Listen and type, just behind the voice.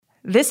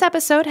This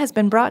episode has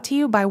been brought to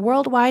you by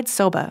Worldwide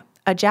Soba,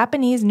 a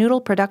Japanese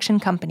noodle production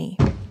company.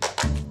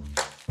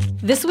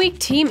 This week,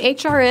 Team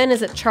HRN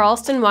is at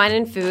Charleston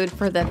Wine & Food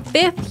for the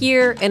 5th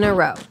year in a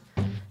row.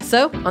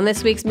 So, on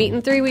this week's Meet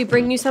and 3, we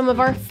bring you some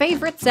of our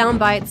favorite sound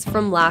bites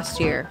from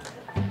last year.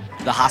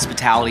 The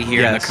hospitality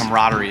here and the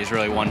camaraderie is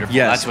really wonderful.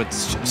 Yes. That's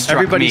what struck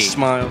Everybody me.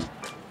 smiles.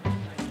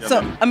 So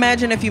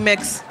imagine if you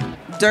mix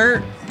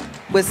dirt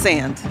with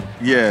sand.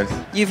 Yes.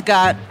 You've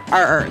got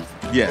our earth.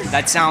 Yes.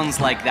 That sounds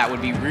like that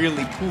would be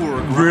really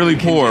poor. Really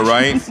poor,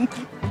 right?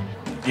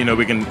 You know,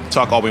 we can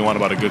talk all we want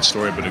about a good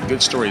story, but a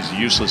good story is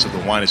useless if the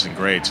wine isn't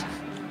great.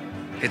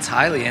 It's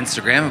highly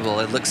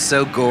Instagrammable. It looks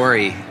so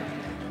gory.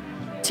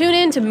 Tune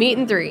in to Meet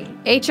and 3,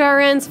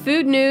 HRN's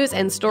food news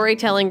and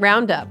storytelling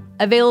roundup,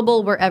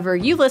 available wherever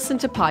you listen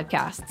to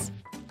podcasts.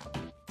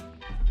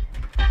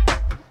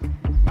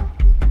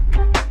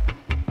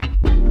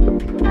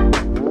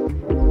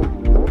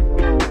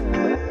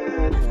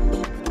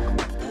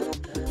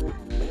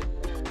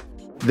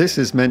 This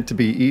is Meant to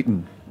Be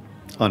Eaten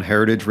on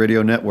Heritage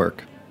Radio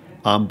Network.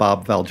 I'm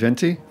Bob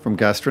Valgenti from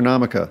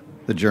Gastronomica,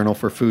 the Journal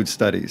for Food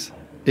Studies,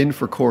 in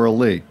for Coral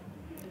Lee.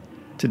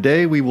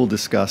 Today we will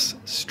discuss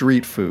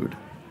street food,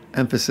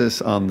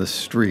 emphasis on the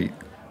street,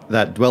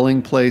 that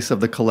dwelling place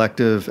of the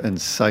collective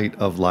and site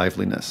of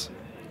liveliness.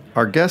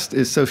 Our guest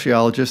is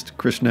sociologist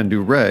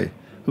Krishnendu Ray,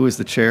 who is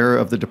the chair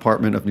of the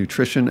Department of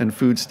Nutrition and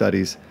Food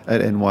Studies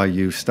at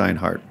NYU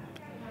Steinhardt.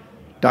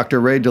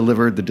 Dr. Ray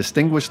delivered the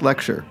distinguished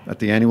lecture at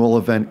the annual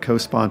event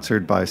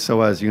co-sponsored by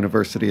SOAS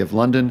University of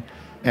London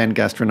and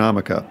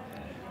Gastronomica,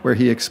 where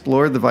he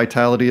explored the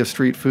vitality of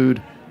street food,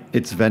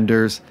 its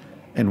vendors,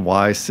 and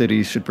why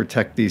cities should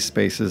protect these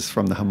spaces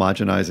from the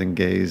homogenizing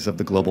gaze of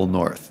the global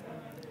north.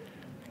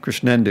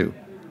 Krishnendu,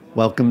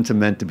 welcome to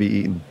Meant to Be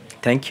Eaten.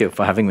 Thank you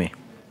for having me.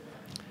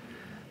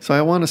 So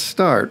I want to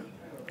start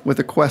with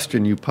a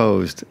question you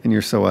posed in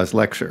your SOAS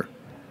lecture.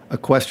 A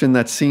question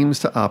that seems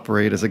to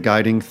operate as a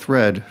guiding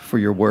thread for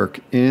your work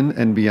in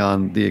and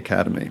beyond the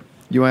academy.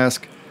 You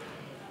ask,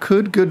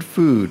 could good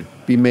food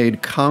be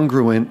made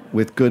congruent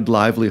with good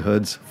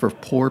livelihoods for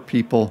poor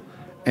people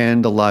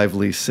and a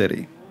lively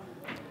city?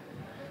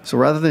 So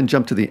rather than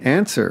jump to the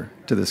answer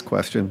to this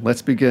question,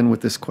 let's begin with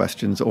this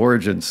question's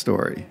origin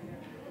story,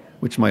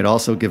 which might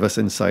also give us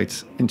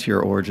insights into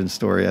your origin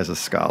story as a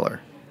scholar.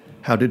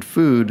 How did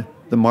food,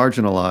 the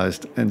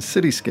marginalized, and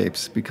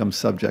cityscapes become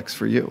subjects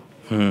for you?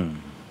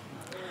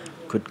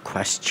 Good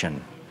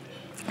question.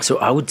 So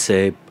I would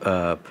say,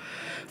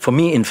 for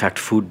me, in fact,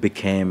 food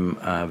became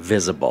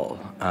visible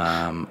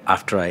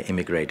after I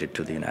immigrated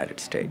to the United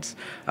States.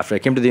 After I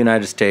came to the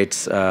United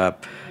States, I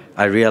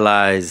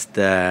realized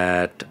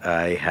that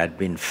I had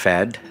been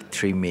fed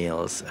 3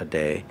 meals a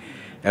day,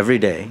 every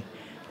day.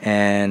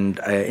 And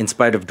in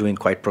spite of doing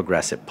quite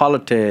progressive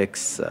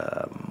politics,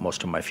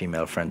 most of my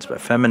female friends were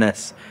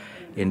feminists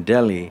in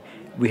Delhi,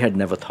 we had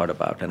never thought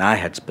about, and I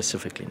had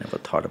specifically never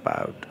thought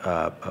about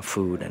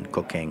food and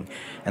cooking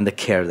and the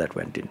care that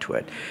went into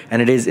it.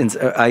 And it is,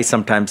 I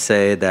sometimes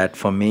say that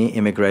for me,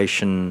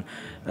 immigration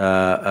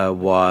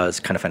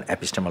was kind of an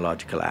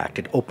epistemological act.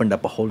 It opened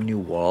up a whole new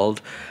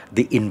world,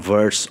 the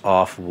inverse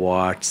of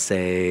what,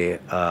 say,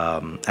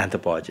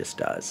 anthropologist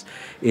does,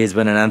 is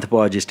when an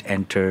anthropologist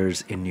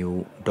enters a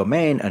new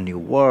domain, a new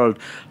world,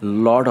 a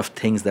lot of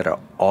things that are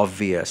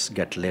obvious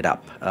get lit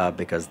up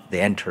because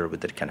they enter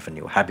with a kind of a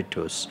new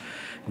habitus,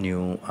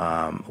 new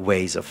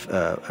ways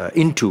of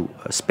into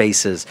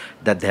spaces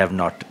that they have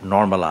not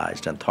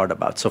normalized and thought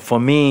about. So for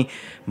me,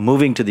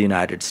 moving to the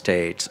United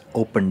States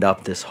opened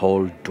up this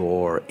whole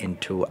door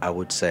into, I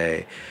would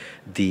say,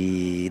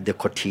 the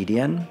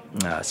quotidian,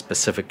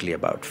 specifically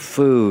about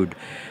food.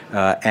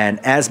 And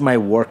as my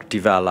work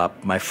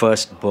developed, my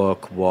first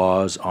book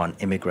was on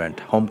immigrant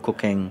home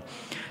cooking,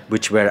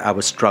 where I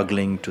was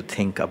struggling to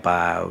think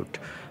about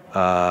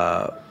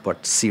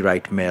what C.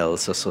 Wright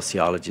Mills, a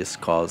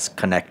sociologist, calls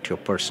connect your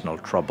personal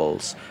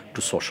troubles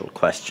to social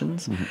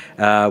questions,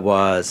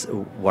 was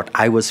what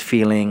I was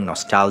feeling,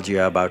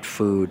 nostalgia about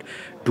food.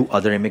 Do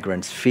other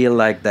immigrants feel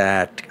like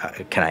that?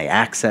 Can I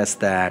access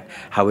that?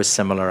 How is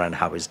similar and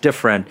how is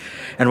different?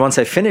 And once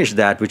I finished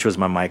that, which was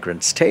my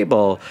Migrant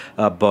Stable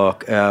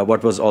book,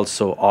 what was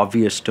also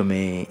obvious to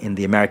me in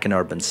the American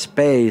urban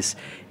space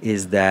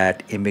is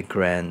that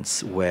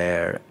immigrants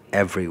were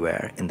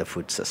everywhere in the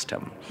food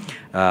system.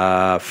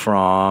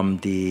 From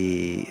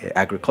the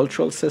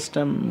agricultural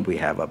system, we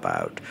have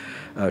about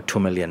 2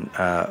 million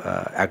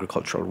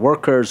agricultural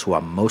workers who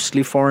are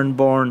mostly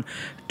foreign-born,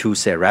 to,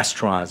 say,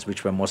 restaurants,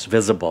 which were most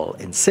visible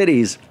in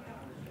cities.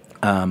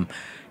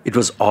 It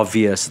was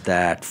obvious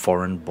that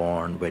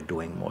foreign-born were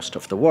doing most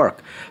of the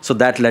work. So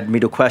that led me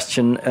to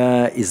question,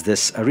 is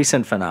this a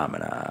recent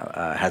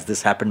phenomena? Has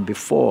this happened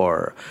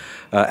before?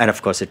 And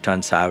of course, it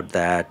turns out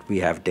that we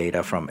have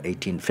data from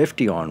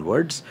 1850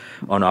 onwards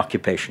on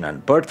occupation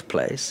and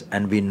birthplace,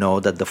 and we know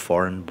that the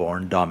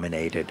foreign-born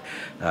dominated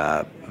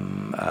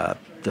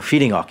the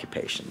feeding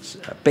occupations,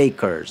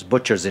 bakers,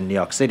 butchers in New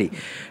York City,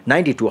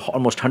 90 to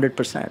almost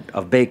 100%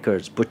 of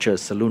bakers,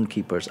 butchers, saloon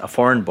keepers are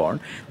foreign-born.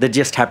 They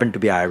just happen to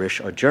be Irish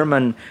or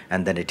German,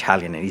 and then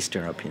Italian and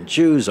Eastern European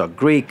Jews or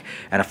Greek,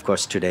 and of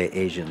course today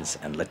Asians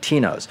and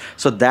Latinos.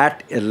 So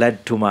that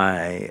led to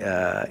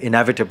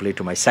inevitably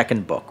to my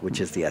second book, which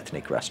is The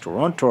Ethnic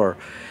Restaurateur.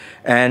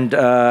 And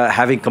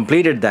having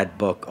completed that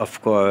book,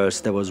 of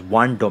course, there was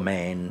one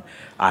domain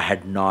I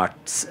had not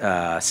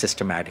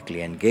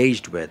systematically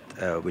engaged with,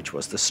 which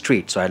was the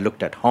street. So I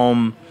looked at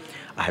home,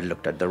 I had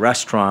looked at the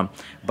restaurant,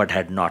 but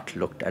had not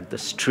looked at the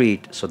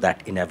street. So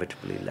that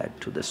inevitably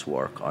led to this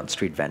work on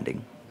street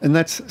vending. And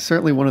that's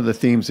certainly one of the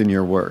themes in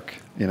your work.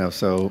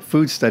 So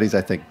food studies,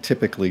 I think,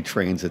 typically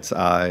trains its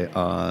eye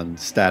on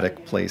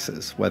static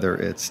places, whether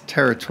it's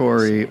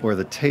territory or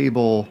the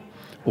table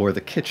or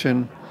the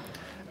kitchen.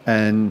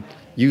 And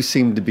you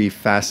seem to be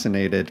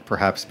fascinated,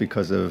 perhaps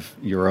because of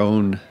your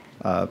own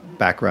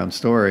background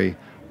story,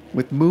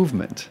 with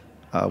movement,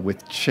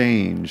 with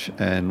change,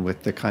 and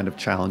with the kind of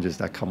challenges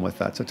that come with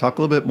that. So talk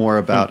a little bit more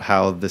about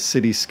how the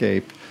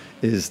cityscape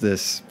is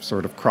this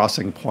sort of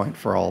crossing point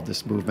for all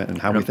this movement, and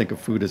how we think of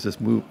food as this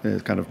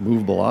kind of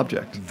movable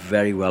object.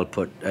 Very well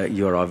put.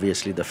 You're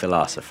obviously the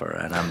philosopher,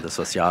 and I'm the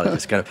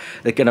sociologist.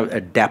 The kind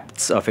of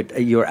depths of it.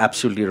 You're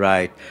absolutely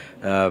right.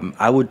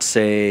 I would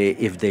say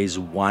if there's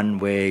one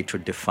way to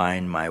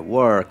define my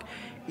work,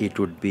 it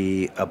would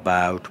be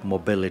about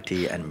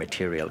mobility and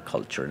material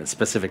culture, and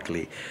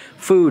specifically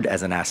food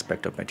as an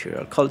aspect of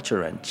material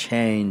culture and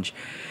change.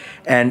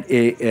 And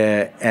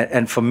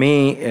for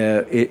me,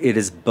 it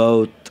is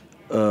both.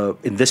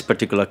 In this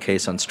particular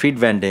case on street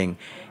vending,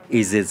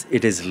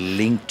 it is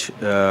linked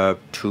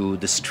to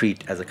the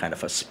street as a kind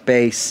of a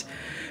space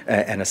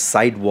and a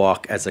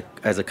sidewalk as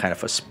a kind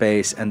of a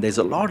space. And there's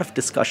a lot of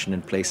discussion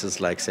in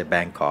places like, say,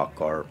 Bangkok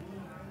or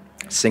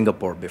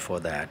Singapore before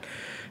that,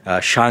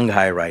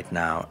 Shanghai right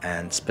now,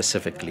 and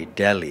specifically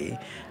Delhi,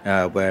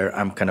 where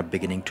I'm kind of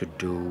beginning to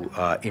do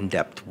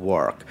in-depth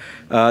work.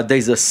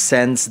 There's a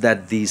sense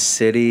that these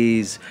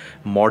cities,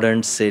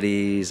 modern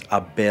cities,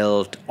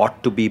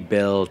 ought to be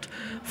built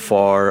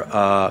for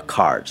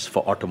cars,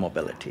 for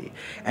automobility.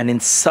 And in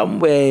some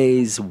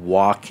ways,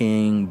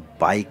 walking,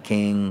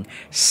 biking,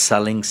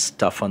 selling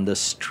stuff on the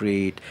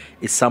street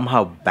is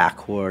somehow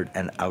backward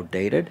and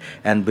outdated,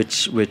 and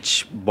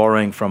which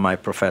borrowing from my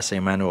professor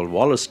Emanuel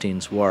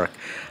Wallerstein's work,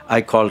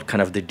 I call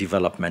kind of the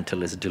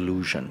developmentalist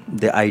delusion.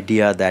 The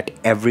idea that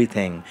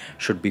everything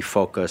should be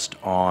focused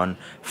on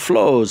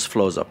flows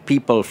of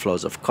people,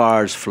 flows of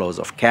cars, flows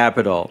of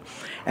capital.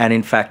 And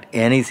in fact,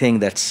 anything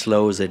that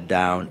slows it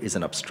down is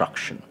an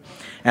obstruction.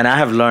 And I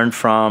have learned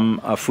from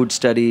food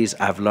studies,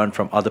 I've learned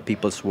from other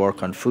people's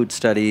work on food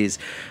studies,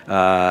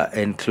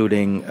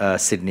 including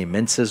Sidney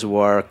Mintz's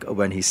work,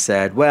 when he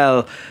said,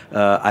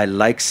 I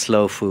like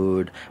slow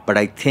food, but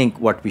I think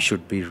what we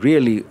should be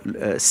really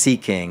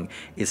seeking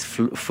is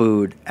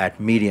food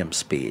at medium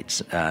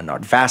speeds,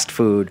 not fast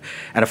food.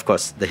 And of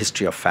course, the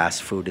history of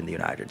fast food in the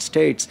United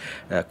States,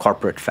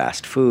 corporate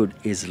fast food,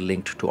 is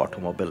linked to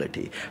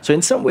automobility. So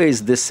in some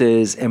ways, this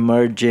is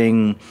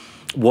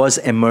was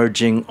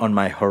emerging on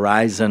my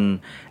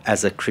horizon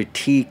as a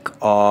critique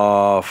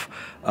of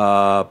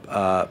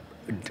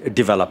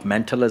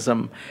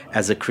developmentalism,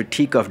 as a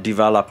critique of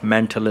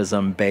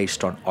developmentalism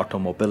based on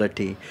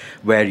automobility,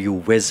 where you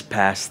whiz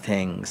past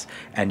things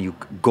and you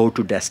go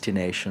to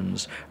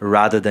destinations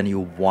rather than you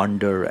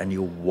wander and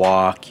you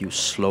walk, you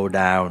slow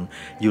down,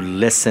 you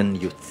listen,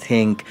 you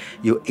think,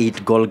 you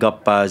eat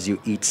golgappas, you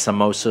eat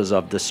samosas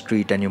of the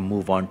street, and you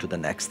move on to the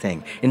next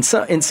thing. In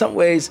some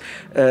ways,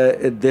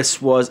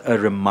 this was a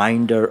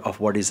reminder of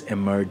what is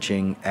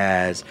emerging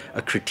as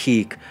a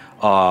critique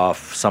of,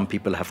 some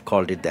people have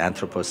called it the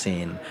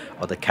Anthropocene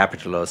or the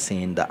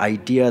Capitalocene, the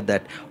idea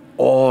that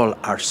all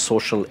our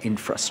social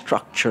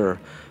infrastructure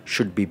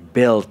should be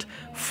built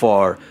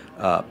for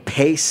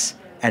pace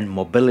and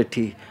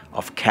mobility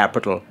of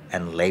capital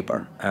and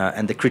labor.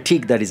 And the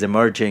critique that is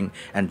emerging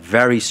and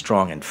very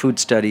strong in food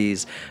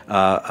studies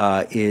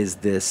is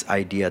this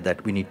idea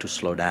that we need to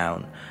slow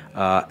down.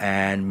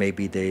 And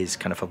maybe there is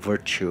kind of a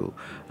virtue,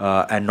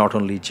 and not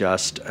only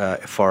just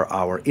for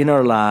our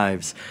inner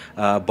lives,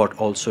 but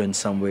also in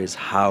some ways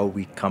how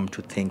we come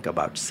to think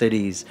about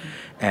cities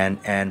and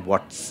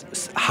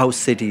how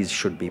cities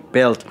should be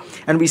built.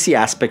 And we see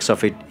aspects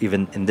of it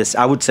even in this.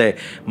 I would say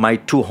my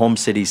two home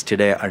cities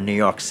today are New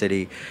York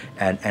City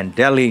and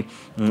Delhi.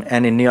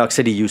 And in New York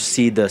City, you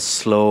see the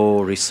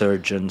slow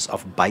resurgence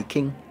of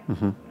biking.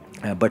 Mm-hmm.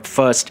 But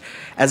first,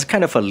 as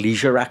kind of a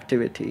leisure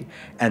activity,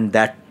 and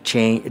that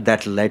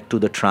led to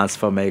the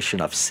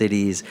transformation of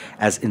cities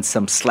as in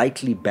some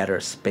slightly better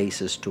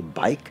spaces to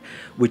bike,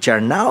 which are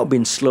now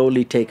being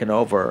slowly taken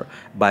over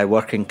by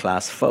working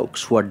class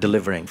folks who are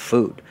delivering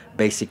food,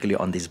 basically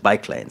on these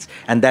bike lanes.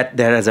 And that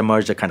there has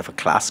emerged a kind of a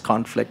class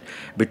conflict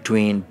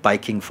between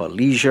biking for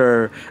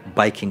leisure,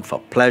 biking for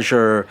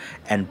pleasure,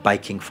 and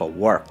biking for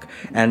work.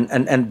 And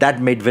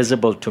that made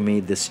visible to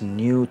me this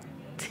new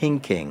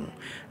thinking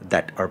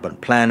that urban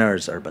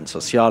planners, urban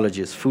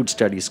sociologists, food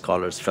studies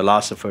scholars,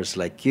 philosophers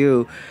like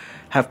you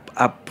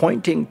are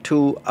pointing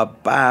to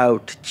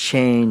about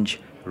change,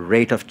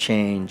 rate of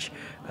change,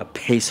 a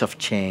pace of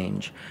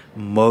change,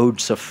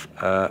 modes of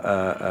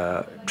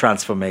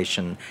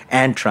transformation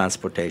and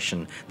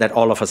transportation that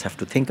all of us have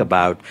to think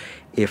about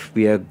if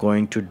we are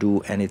going to do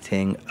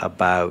anything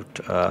about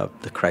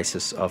the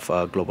crisis of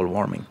global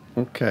warming.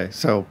 Okay,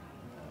 so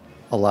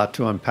a lot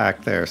to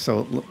unpack there.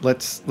 So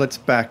let's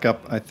back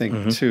up, I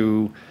think,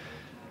 to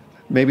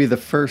maybe the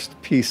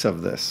first piece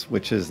of this,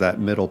 which is that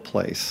middle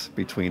place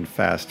between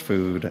fast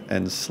food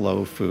and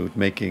slow food,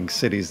 making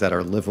cities that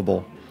are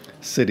livable,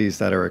 cities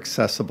that are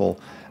accessible,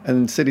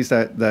 and cities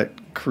that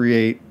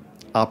create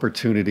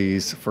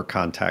opportunities for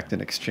contact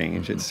and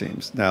exchange, it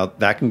seems. Now,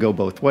 that can go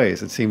both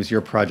ways. It seems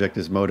your project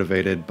is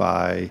motivated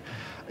by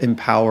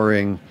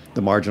empowering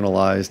the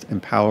marginalized,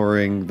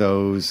 empowering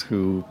those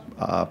who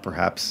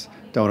perhaps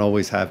don't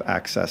always have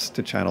access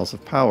to channels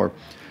of power.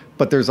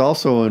 But there's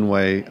also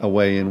a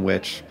way in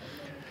which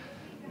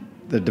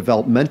the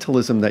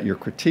developmentalism that you're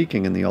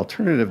critiquing and the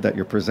alternative that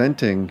you're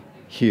presenting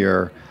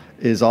here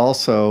is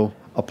also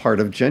a part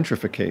of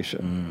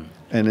gentrification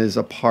and is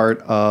a part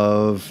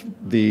of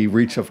the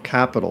reach of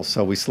capital.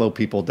 So we slow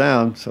people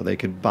down so they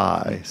can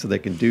buy, so they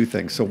can do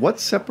things. So what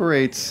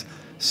separates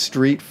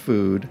street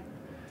food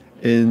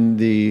in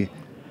the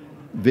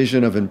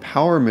vision of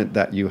empowerment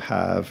that you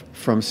have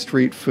from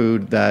street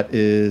food that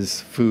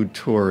is food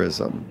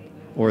tourism,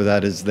 or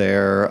that is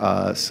there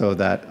so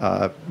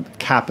that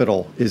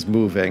capital is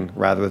moving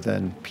rather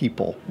than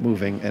people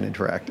moving and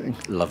interacting?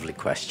 Lovely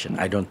question.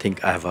 I don't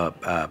think I have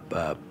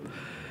a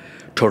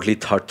totally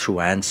thought through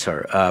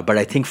answer, but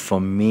I think for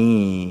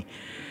me,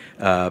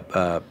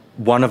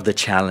 one of the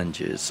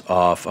challenges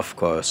of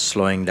course,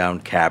 slowing down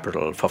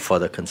capital for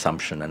further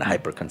consumption and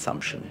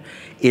hyperconsumption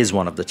is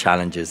one of the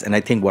challenges. And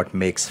I think what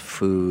makes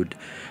food,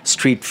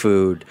 street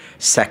food,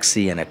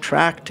 sexy and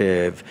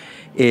attractive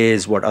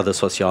is what other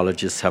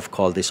sociologists have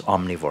called this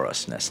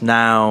omnivorousness.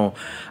 Now,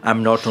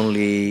 I'm not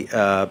only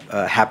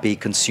happy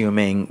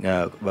consuming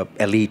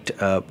elite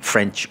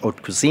French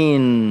haute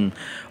cuisine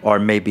or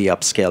maybe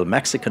upscale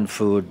Mexican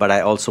food, but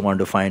I also want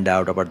to find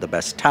out about the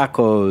best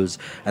tacos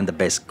and the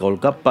best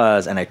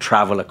golgappas, and I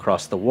travel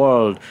across the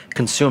world,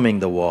 consuming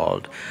the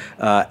world.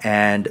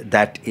 And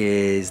that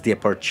is the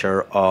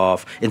aperture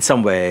of, in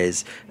some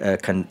ways,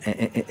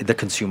 the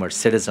consumer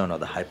citizen or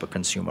the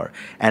hyper-consumer.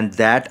 And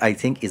that, I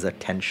think, is a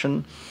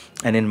tension.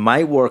 And in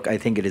my work, I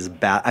think it is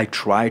I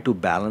try to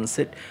balance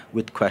it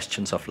with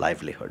questions of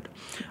livelihood,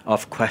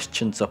 of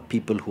questions of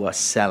people who are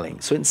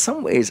selling. So in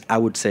some ways, I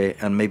would say,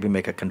 and maybe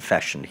make a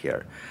confession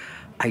here,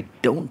 I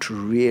don't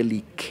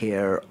really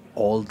care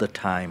all the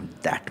time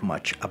that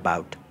much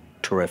about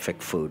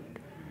terrific food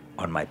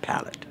on my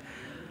palate.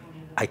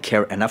 I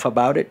care enough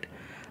about it,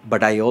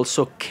 but I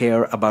also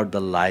care about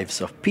the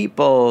lives of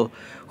people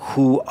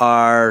who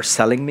are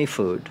selling me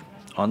food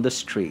on the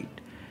street.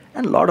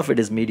 And a lot of it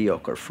is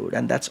mediocre food,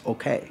 and that's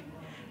okay.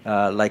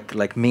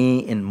 Like me,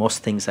 in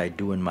most things I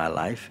do in my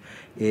life,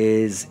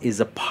 is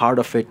a part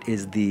of it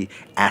is the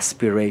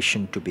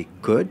aspiration to be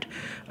good,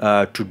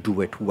 to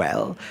do it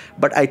well.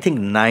 But I think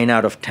 9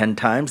 out of 10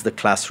 times, the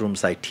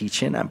classrooms I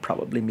teach in, I'm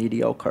probably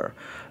mediocre.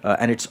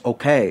 And it's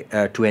okay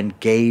to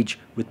engage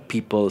with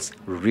people's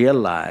real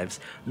lives,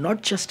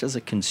 not just as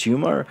a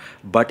consumer,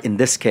 but in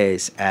this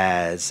case,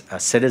 as a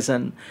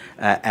citizen,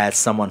 as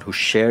someone who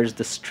shares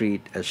the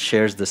street,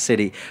 shares the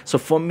city. So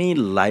for me,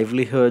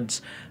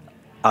 livelihoods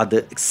are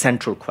the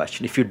central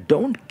question. If you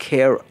don't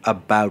care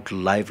about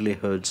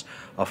livelihoods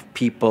of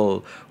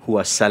people who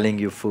are selling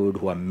you food,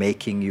 who are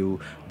making you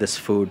this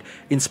food,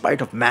 in spite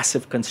of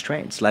massive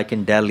constraints, like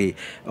in Delhi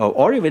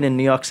or even in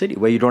New York City,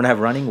 where you don't have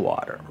running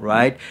water,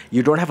 right?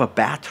 You don't have a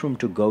bathroom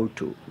to go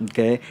to,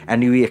 okay?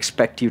 And we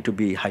expect you to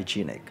be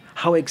hygienic.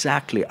 How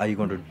exactly are you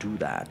going to do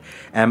that?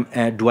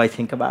 Do I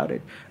think about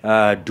it?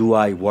 Do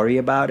I worry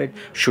about it?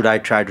 Should I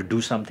try to do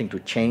something to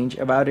change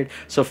about it?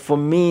 So for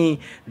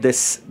me,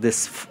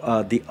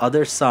 the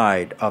other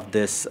side of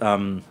this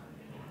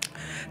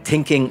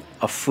thinking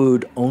of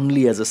food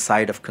only as a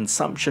side of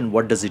consumption,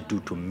 what does it do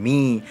to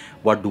me?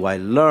 What do I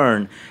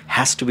learn?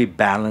 Has to be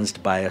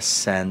balanced by a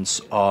sense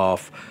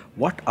of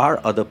what are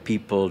other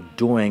people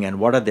doing and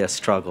what are their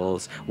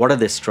struggles? What are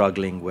they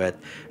struggling with?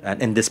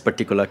 And in this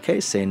particular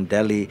case, say in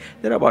Delhi,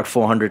 there are about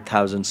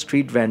 400,000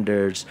 street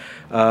vendors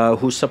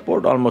who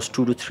support almost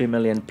 2 to 3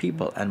 million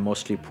people, and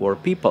mostly poor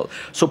people.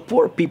 So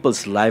poor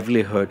people's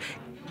livelihood,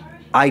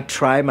 I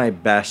try my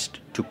best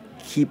to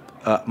keep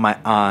my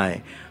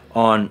eye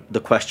on the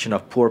question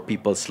of poor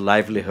people's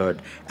livelihood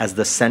as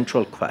the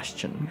central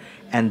question,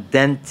 and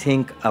then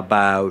think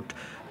about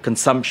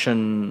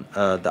consumption,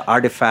 the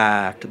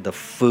artifact, the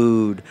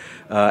food,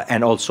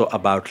 and also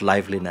about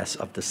liveliness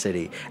of the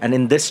city. And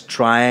in this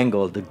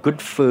triangle, the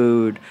good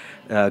food,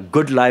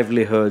 good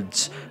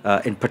livelihoods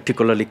in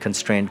particularly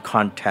constrained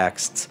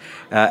contexts,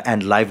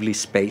 and lively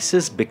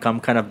spaces become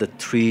kind of the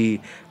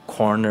 3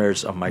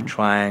 corners of my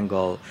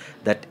triangle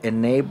that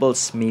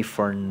enables me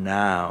for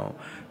now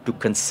to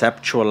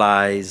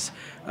conceptualize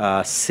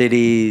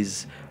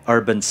cities,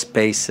 urban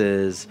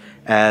spaces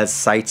as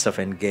sites of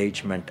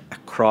engagement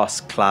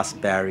across class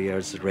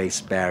barriers,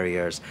 race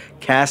barriers,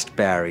 caste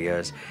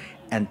barriers,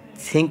 and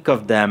think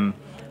of them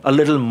a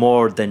little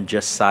more than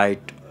just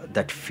sites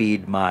that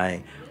feed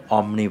my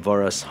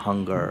omnivorous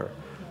hunger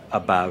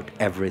about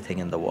everything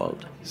in the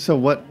world. So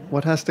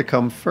what has to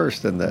come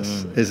first in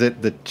this? Is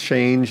it the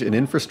change in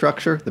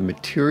infrastructure, the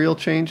material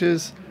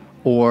changes,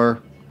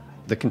 or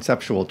the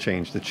conceptual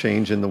change, the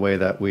change in the way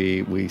that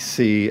we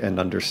see and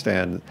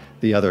understand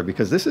the other?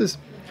 Because this is,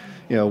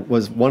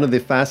 was one of the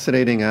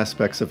fascinating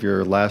aspects of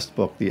your last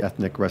book, The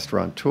Ethnic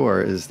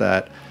Restaurateur, is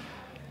that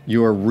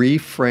your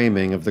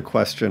reframing of the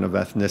question of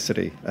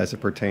ethnicity as it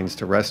pertains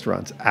to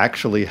restaurants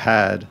actually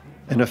had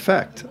an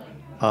effect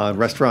on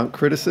restaurant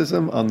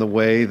criticism, on the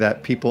way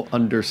that people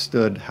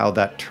understood how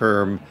that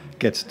term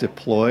gets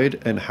deployed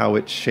and how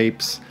it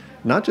shapes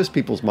not just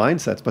people's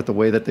mindsets, but the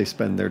way that they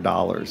spend their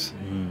dollars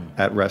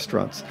at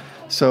restaurants.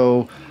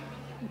 So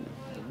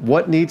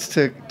what needs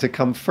to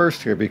come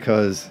first here?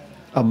 Because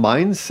a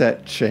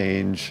mindset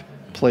change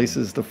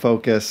places the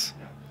focus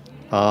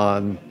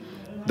on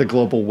the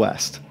global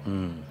West,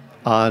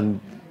 on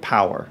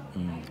power,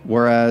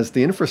 whereas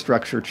the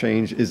infrastructure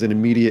change is an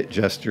immediate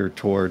gesture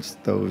towards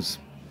those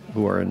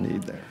who are in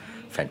need there.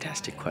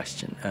 Fantastic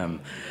question.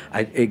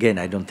 I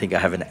don't think I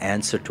have an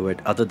answer to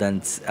it other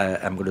than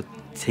I'm going to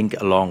think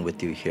along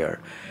with you here,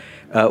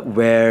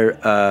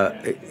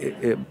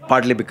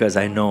 partly because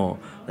I know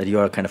that you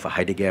are kind of a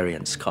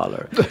Heideggerian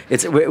scholar.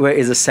 Where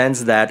is a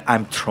sense that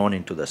I'm thrown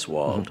into this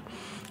world.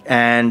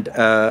 And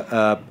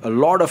a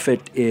lot of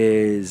it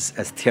is,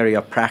 as theory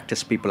of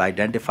practice people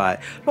identify,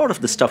 a lot of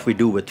the stuff we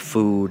do with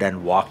food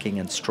and walking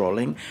and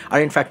strolling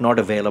are in fact not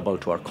available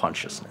to our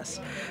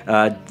consciousness.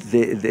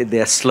 They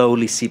are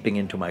slowly seeping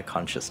into my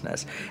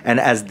consciousness.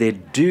 And as they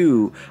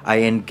do,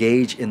 I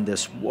engage in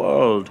this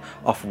world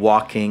of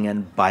walking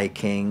and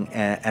biking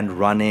and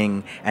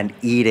running and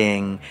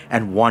eating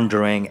and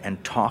wandering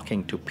and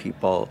talking to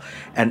people.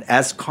 And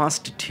as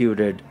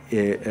constituted,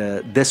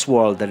 this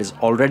world that is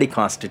already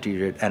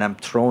constituted and I'm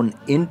thrown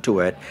into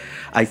it,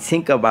 I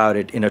think about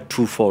it in a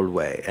twofold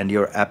way. And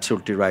you're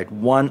absolutely right.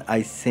 One,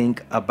 I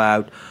think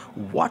about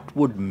what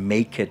would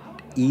make it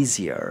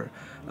easier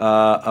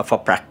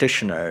for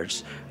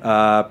practitioners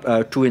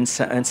to in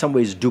some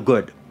ways do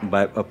good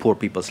by poor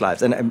people's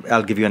lives. And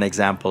I'll give you an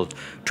example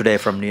today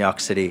from New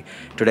York City.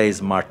 Today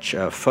is March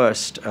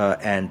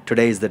 1st, and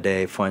today is the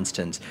day, for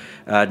instance,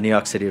 New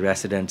York City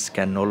residents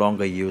can no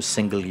longer use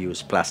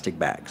single-use plastic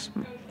bags.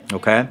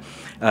 Okay?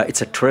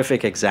 It's a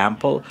terrific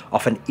example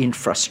of an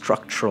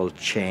infrastructural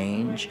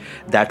change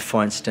that,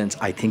 for instance,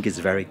 I think is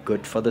very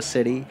good for the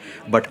city,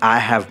 but I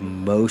have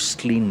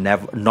mostly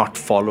not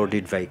followed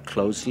it very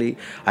closely.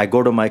 I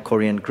go to my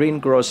Korean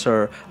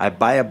greengrocer, I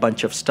buy a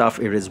bunch of stuff,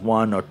 it is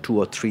 1 or 2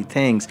 or 3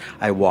 things,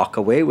 I walk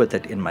away with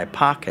it in my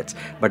pockets,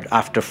 but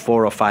after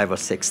 4 or 5 or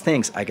 6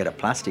 things, I get a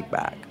plastic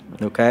bag.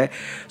 Okay,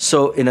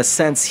 so in a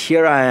sense,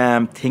 here I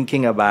am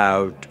thinking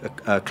about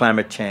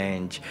climate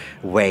change,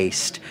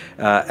 waste,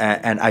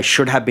 and I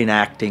should have been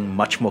acting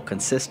much more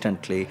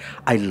consistently.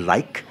 I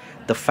like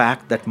the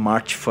fact that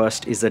March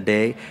 1st is a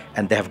day,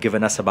 and they have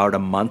given us about a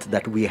month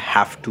that we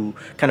have to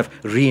kind of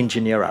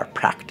re-engineer our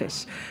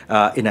practice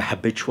in a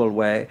habitual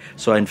way.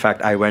 So in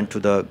fact, I went to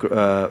the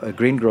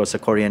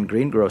Korean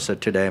greengrocer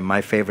today,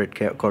 my favorite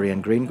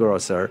Korean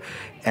greengrocer,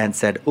 and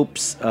said,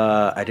 oops,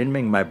 I didn't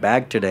bring my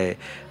bag today.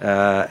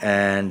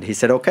 And he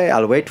said, okay,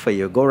 I'll wait for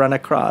you. Go run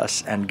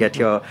across and get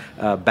your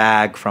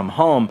bag from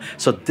home.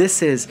 So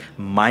this is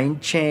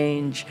mind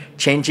change,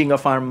 changing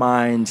of our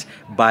minds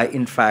by,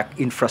 in fact,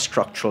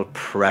 infrastructural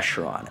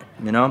pressure on it,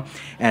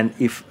 and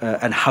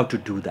and how to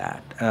do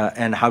that.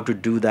 And how to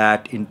do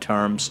that in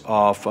terms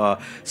of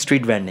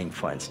street vending,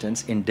 for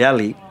instance. In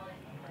Delhi,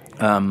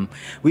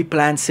 we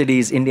plan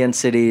cities, Indian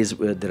cities,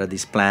 there are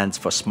these plans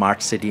for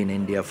smart city in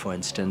India, for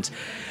instance,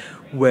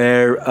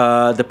 where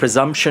the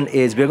presumption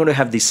is we're going to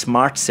have these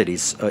smart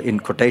cities, in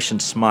quotation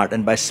smart,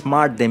 and by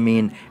smart they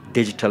mean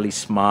digitally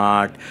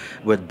smart,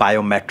 with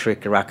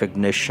biometric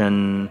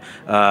recognition,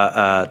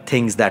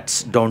 things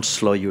that don't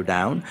slow you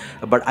down.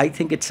 But I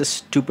think it's a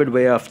stupid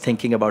way of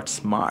thinking about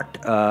smart.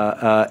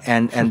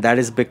 And that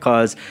is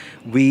because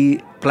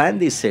we plan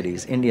these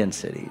cities, Indian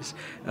cities,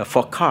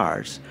 for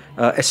cars,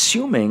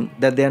 assuming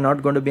that there are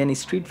not going to be any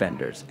street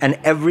vendors. And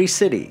every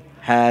city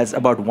has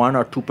about 1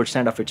 or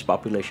 2% of its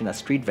population as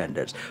street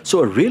vendors.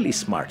 So a really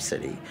smart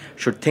city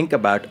should think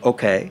about,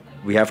 okay,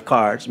 we have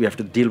cars, we have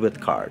to deal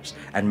with cars,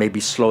 and maybe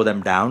slow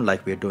them down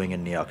like we're doing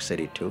in New York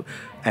City too,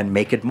 and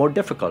make it more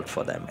difficult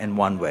for them in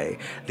one way.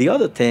 The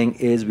other thing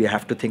is we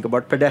have to think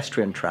about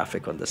pedestrian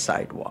traffic on the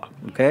sidewalk,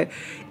 okay?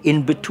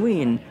 In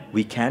between,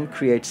 we can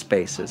create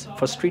spaces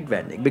for street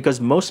vending, because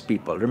most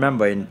people,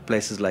 remember in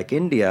places like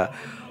India,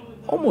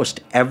 almost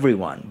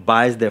everyone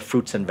buys their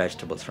fruits and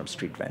vegetables from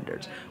street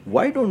vendors.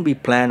 Why don't we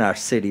plan our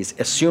cities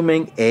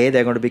assuming A,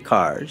 they're going to be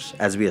cars,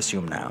 as we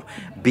assume now,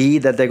 B,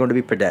 that they're going to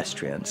be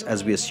pedestrians,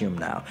 as we assume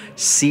now,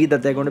 C,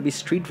 that they're going to be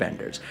street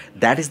vendors.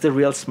 That is the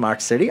real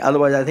smart city.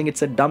 Otherwise, I think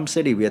it's a dumb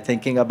city. We are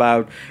thinking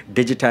about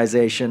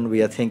digitization,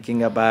 we are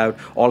thinking about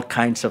all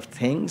kinds of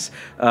things,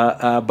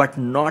 but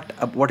not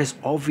what is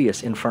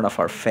obvious in front of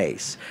our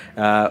face.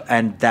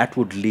 And that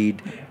would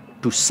lead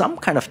to some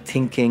kind of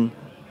thinking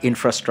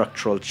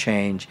infrastructural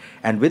change,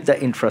 and with the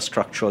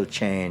infrastructural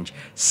change,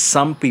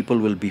 some people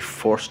will be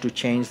forced to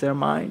change their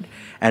mind,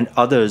 and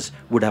others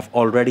would have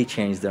already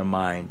changed their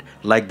mind,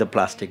 like the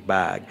plastic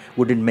bag.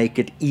 Would it make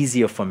it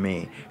easier for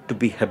me to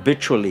be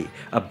habitually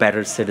a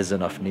better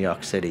citizen of New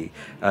York City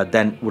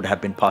than would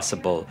have been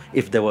possible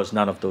if there was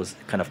none of those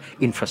kind of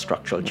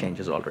infrastructural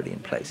changes already in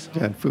place?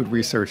 Yeah, in food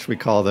research, we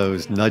call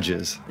those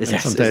nudges. Yes,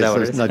 and sometimes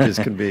those nudges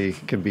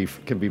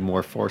can be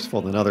more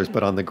forceful than others,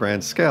 but on the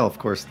grand scale, of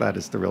course, that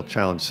is the real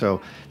challenge.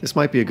 So this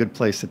might be a good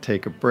place to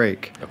take a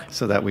break,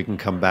 so that we can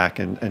come back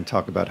and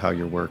talk about how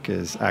your work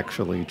is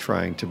actually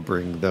trying to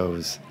bring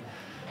those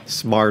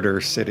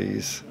smarter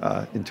cities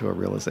into a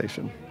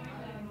realization.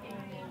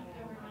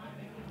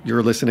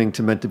 You're listening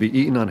to Meant to Be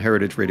Eaten on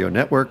Heritage Radio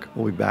Network.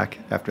 We'll be back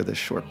after this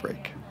short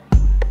break.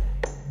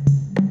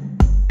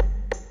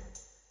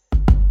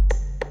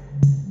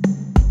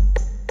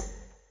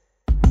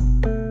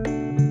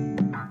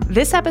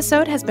 This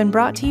episode has been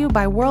brought to you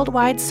by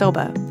Worldwide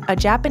Soba, a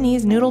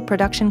Japanese noodle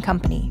production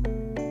company.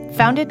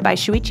 Founded by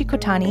Shuichi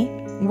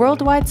Kotani,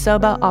 Worldwide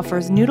Soba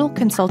offers noodle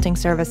consulting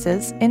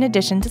services in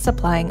addition to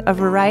supplying a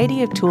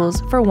variety of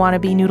tools for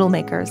wannabe noodle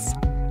makers.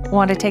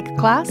 Want to take a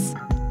class?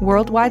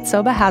 Worldwide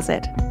Soba has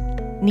it.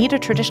 Need a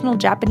traditional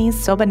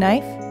Japanese soba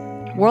knife?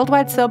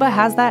 Worldwide Soba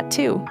has that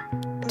too.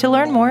 To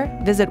learn more,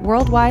 visit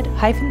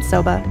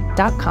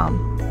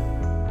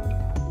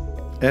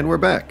worldwide-soba.com. And we're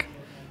back.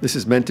 This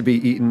is Meant to Be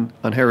Eaten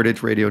on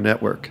Heritage Radio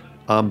Network.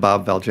 I'm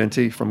Bob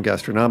Valgenti from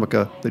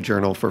Gastronomica, the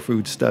Journal for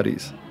Food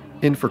Studies.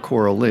 In for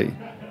Coral Lee.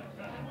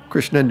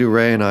 Krishnendu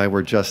Ray and I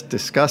were just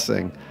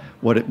discussing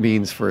what it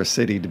means for a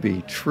city to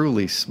be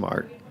truly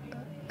smart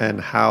and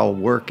how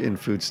work in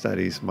food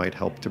studies might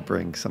help to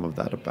bring some of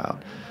that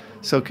about.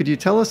 So could you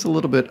tell us a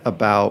little bit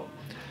about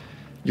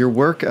your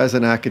work as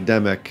an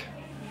academic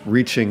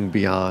reaching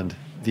beyond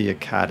the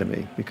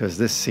academy? Because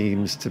this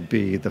seems to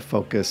be the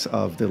focus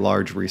of the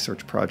large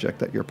research project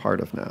that you're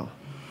part of now.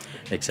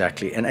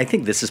 Exactly. And I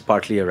think this is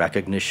partly a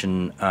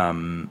recognition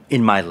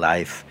in my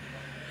life.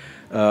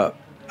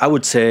 I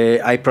would say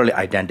I probably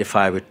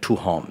identify with two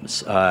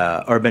homes,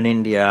 urban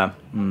India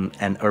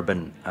and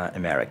urban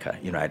America,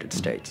 United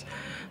States.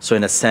 So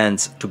in a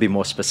sense, to be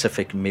more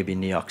specific, maybe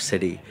New York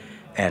City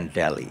and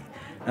Delhi.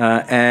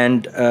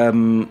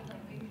 One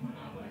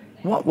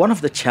of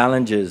the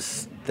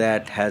challenges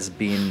that has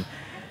been,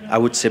 I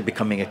would say,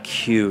 becoming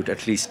acute,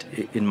 at least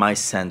in my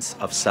sense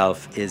of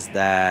self, is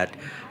that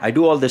I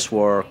do all this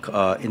work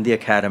in the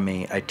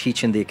academy, I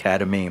teach in the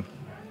academy,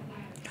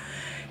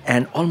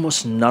 and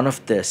almost none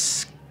of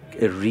this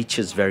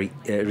reaches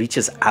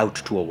out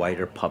to a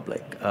wider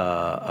public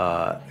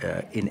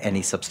in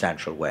any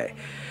substantial way.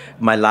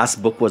 My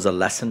last book was a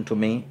lesson to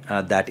me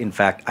that, in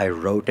fact, I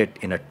wrote it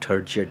in a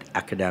turgid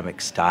academic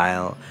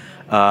style.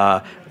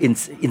 In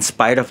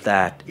spite of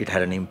that, it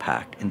had an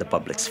impact in the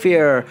public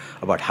sphere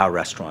about how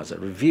restaurants are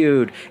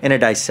reviewed. In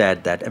it, I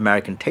said that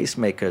American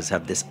tastemakers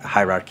have this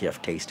hierarchy of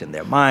taste in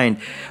their mind,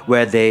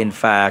 where they, in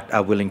fact,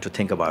 are willing to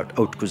think about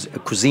haute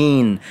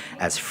cuisine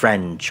as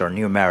French or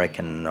New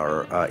American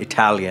or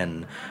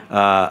Italian,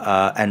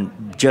 and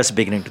just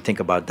beginning to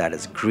think about that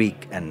as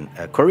Greek and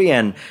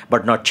Korean,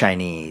 but not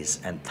Chinese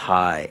and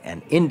Thai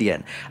and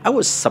Indian. I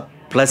was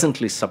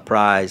pleasantly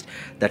surprised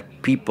that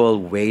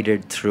people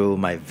waded through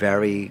my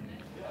very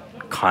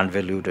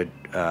convoluted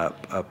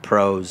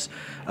prose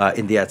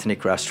in the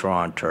ethnic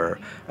restaurateur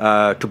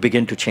to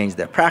begin to change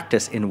their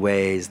practice in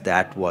ways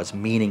that was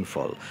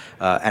meaningful.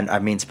 And I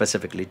mean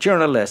specifically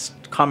journalists,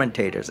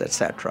 commentators,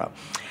 etc.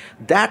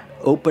 That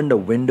opened a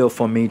window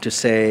for me to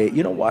say,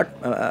 you know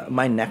what,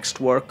 my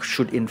next work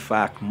should in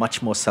fact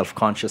much more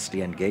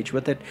self-consciously engage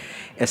with it,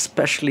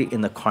 especially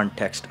in the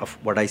context of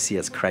what I see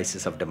as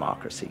crisis of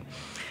democracy.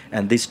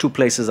 And these two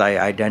places I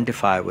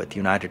identify with,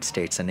 United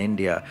States and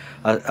India,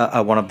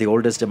 are one of the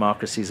oldest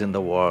democracies in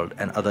the world,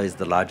 and other is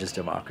the largest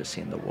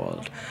democracy in the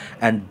world.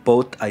 And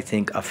both, I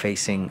think, are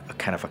facing a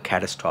kind of a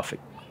catastrophic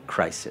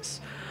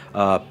crisis.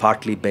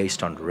 Partly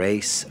based on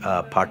race,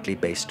 partly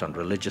based on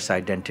religious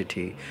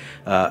identity,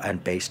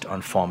 and based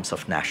on forms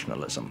of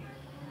nationalism,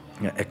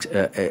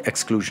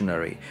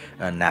 exclusionary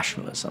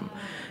nationalism.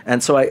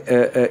 And so,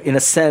 in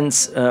a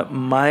sense,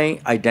 my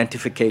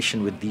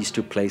identification with these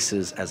two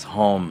places as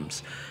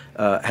homes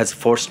has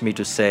forced me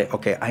to say,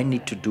 okay, I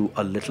need to do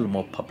a little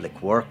more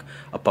public work,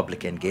 a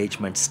public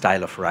engagement,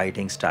 style of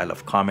writing, style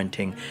of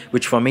commenting,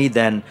 which for me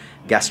then,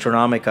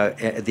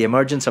 Gastronomica, the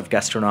emergence of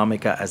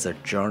Gastronomica as a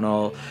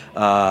journal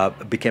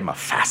became a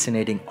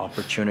fascinating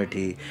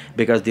opportunity,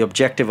 because the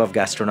objective of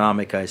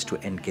Gastronomica is to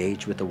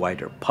engage with the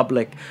wider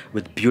public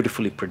with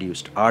beautifully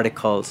produced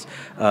articles.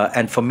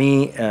 And for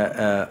me,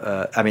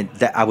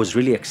 I was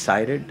really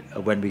excited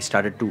when we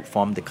started to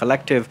form the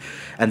collective.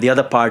 And the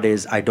other part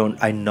is I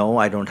know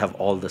I don't have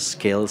all the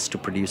skills to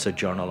produce a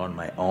journal on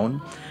my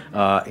own.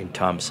 In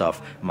terms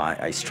of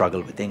I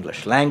struggle with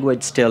English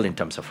language still, in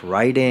terms of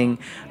writing,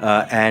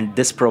 and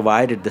this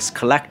provided this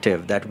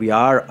collective that we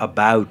are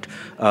about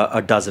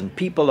a dozen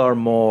people or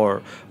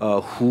more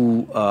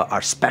who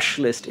are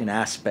specialists in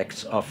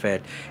aspects of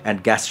it,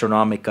 and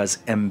Gastronomica's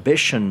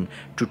ambition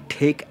to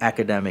take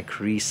academic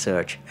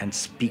research and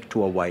speak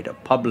to a wider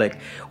public,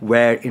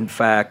 where in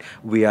fact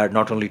we are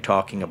not only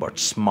talking about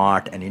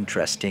smart and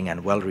interesting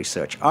and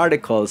well-researched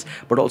articles,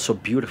 but also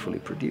beautifully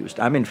produced.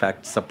 I'm in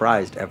fact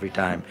surprised every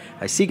time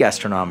I see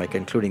Gastronomica,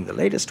 including the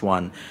latest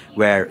one,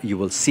 where you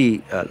will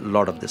see a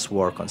lot of this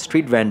work on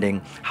street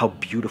vending, how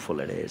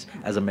beautiful it is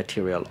as a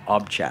material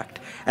object.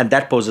 And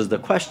that poses the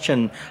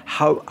question,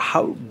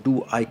 how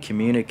do I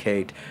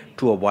communicate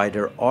to a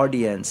wider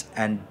audience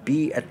and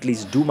at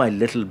least do my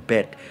little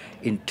bit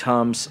in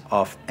terms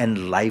of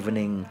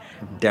enlivening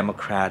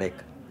democratic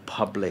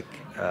public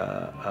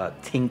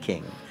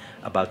thinking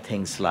about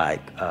things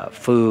like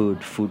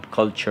food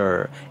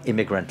culture,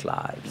 immigrant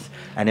lives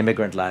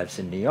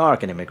in New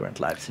York and immigrant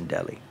lives in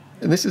Delhi.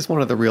 And this is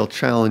one of the real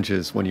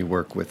challenges when you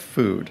work with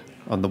food.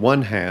 On the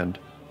one hand,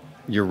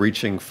 you're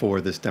reaching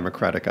for this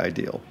democratic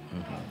ideal.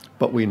 Mm-hmm.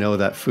 But we know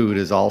that food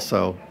is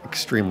also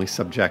extremely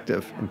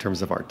subjective in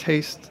terms of our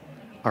taste,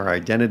 our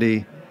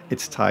identity.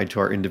 It's tied to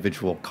our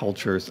individual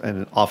cultures,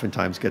 and it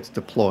oftentimes gets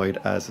deployed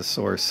as a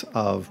source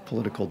of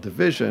political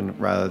division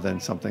rather than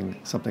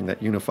something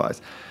that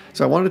unifies.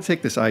 So I wanted to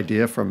take this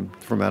idea from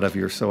out of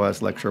your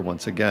SOAS lecture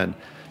once again,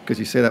 because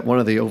you say that one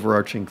of the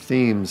overarching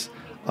themes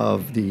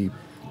of the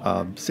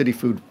City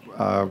Food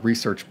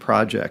Research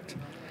Project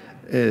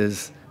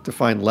is to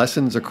find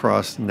lessons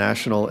across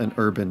national and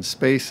urban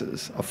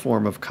spaces, a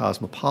form of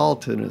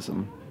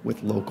cosmopolitanism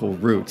with local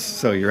roots.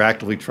 So you're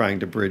actively trying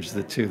to bridge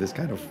the two, this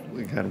kind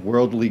of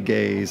worldly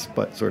gaze,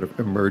 but sort of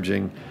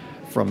emerging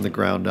from the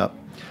ground up.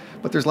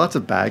 But there's lots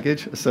of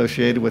baggage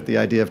associated with the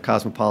idea of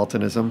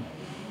cosmopolitanism,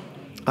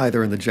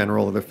 either in the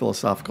general or the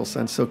philosophical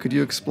sense. So could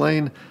you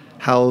explain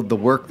how the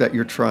work that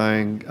you're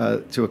trying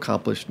to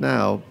accomplish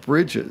now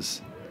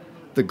bridges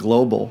the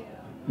global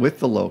with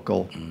the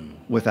local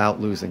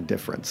without losing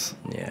difference?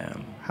 Yeah.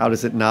 How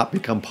does it not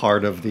become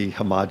part of the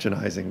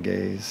homogenizing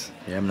gaze?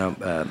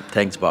 Yeah,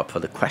 thanks, Bob, for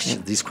the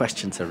question. These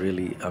questions are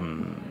really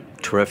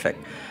terrific,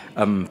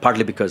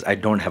 partly because I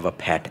don't have a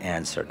pat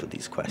answer to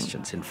these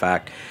questions. In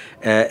fact,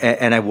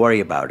 and I worry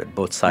about it,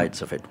 both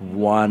sides of it.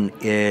 One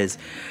is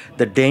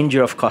the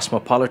danger of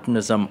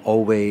cosmopolitanism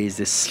always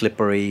is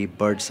slippery,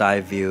 bird's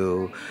eye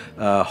view,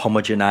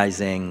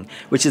 homogenizing,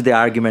 which is the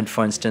argument,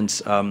 for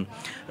instance, a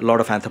lot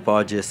of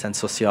anthropologists and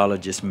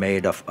sociologists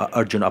made of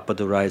Arjun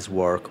Appadurai's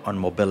work on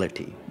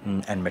mobility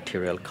and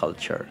material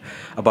culture,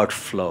 about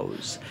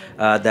flows,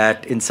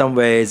 that in some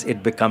ways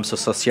it becomes a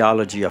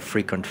sociology of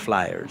frequent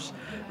flyers,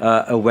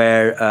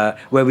 where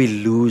we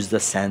lose the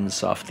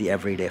sense of the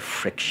everyday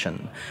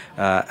friction.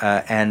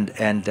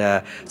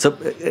 So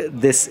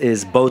this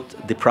is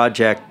both the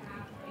project,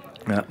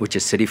 which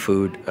is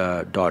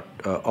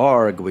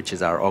cityfood.org, which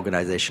is our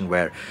organization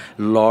where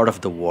a lot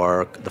of the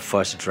work, the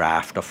first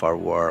draft of our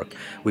work,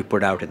 we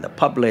put out in the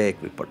public,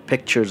 we put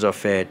pictures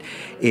of it.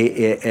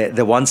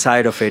 The one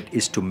side of it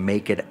is to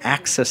make it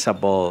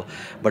accessible,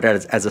 but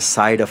as a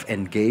side of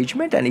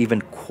engagement and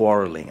even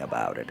quarreling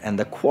about it. And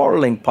the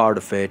quarreling part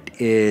of it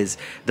is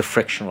the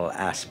frictional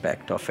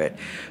aspect of it.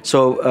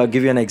 So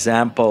give you an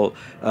example,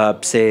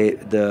 say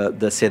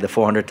the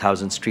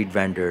 400,000 street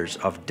vendors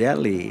of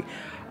Delhi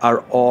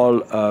are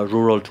all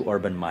rural to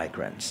urban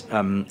migrants,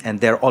 and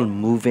they're all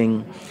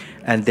moving,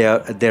 and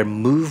their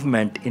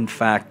movement, in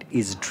fact,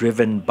 is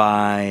driven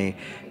by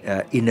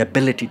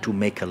inability to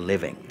make a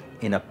living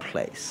in a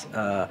place.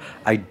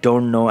 I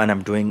don't know, and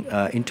I'm doing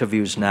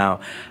interviews now,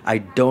 I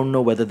don't know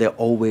whether they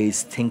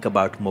always think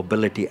about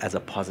mobility as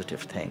a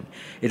positive thing.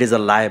 It is a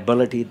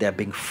liability, they're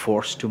being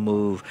forced to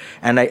move,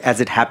 and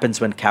as it happens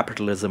when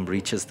capitalism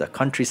reaches the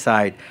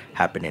countryside,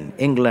 happened in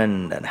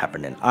England, and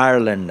happened in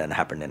Ireland, and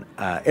happened in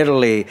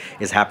Italy,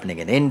 is happening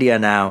in India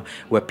now,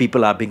 where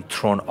people are being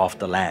thrown off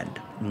the land.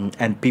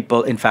 And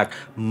people, in fact,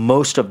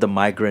 most of the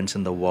migrants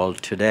in the world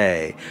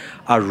today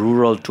are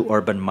rural to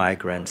urban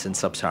migrants in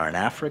sub-Saharan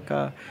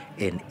Africa,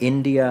 in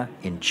India,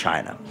 in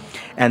China.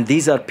 And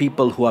these are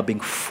people who are being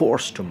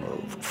forced to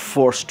move,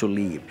 forced to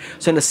leave.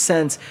 So in a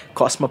sense,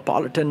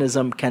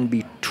 cosmopolitanism can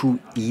be too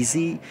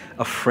easy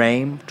a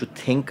frame to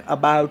think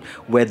about,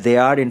 where they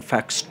are in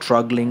fact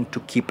struggling to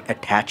keep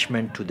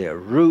attachment to their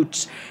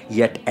roots,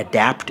 yet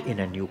adapt in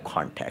a new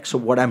context. So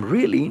what I'm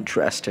really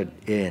interested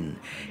in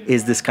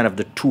is this kind of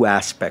the two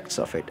aspects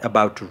of it,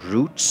 about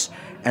roots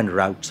and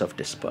routes of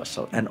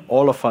dispersal. And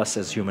all of us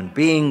as human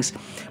beings,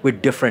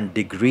 with different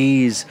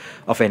degrees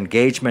of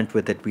engagement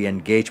with it, we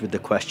engage with the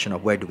question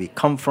of where do we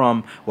come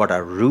from, what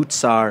our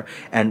roots are,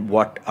 and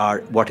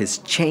what is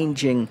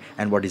changing,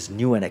 and what is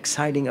new and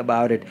exciting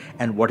about it,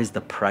 and what is the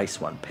price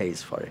one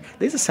pays for it.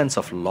 There's a sense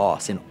of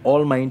loss in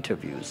all my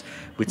interviews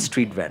with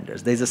street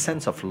vendors. There's a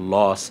sense of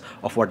loss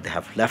of what they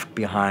have left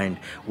behind,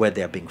 where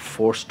they are being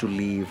forced to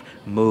leave,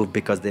 move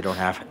because they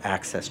don't have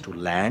access to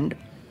land.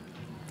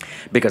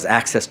 Because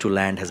access to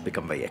land has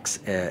become very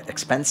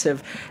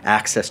expensive,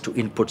 access to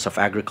inputs of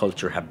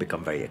agriculture have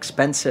become very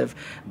expensive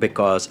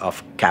because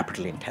of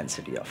capital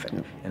intensity of it,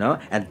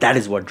 and that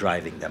is what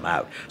driving them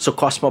out. So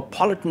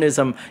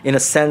cosmopolitanism, in a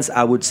sense,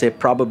 I would say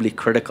probably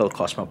critical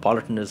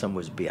cosmopolitanism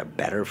would be a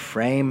better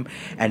frame,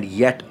 and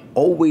yet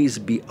always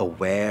be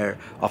aware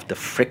of the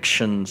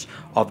frictions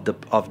of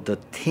the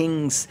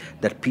things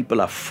that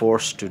people are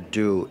forced to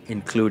do,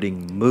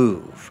 including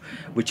move,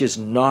 which is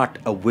not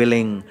a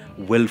willing,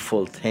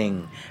 willful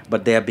thing,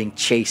 but they are being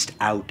chased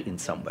out in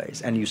some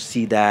ways. And you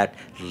see that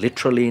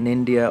literally in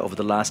India over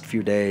the last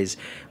few days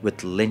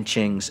with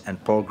lynchings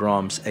and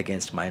pogroms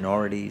against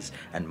minorities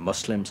and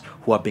Muslims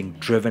who are being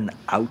driven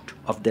out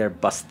of their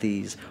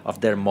bastis,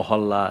 of their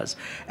mohallas.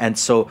 And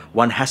so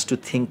one has to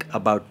think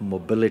about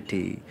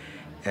mobility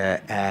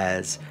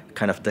as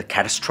kind of the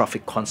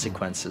catastrophic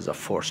consequences of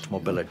forced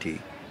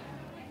mobility.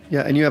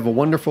 Yeah, and you have a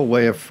wonderful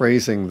way of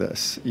phrasing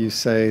this. You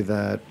say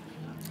that,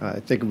 I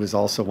think it was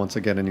also once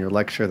again in your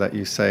lecture that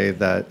you say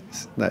that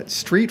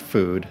street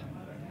food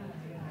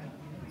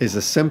is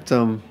a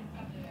symptom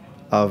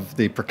of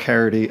the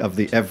precarity of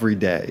the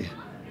everyday.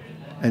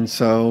 And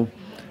so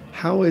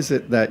how is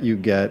it that you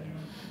get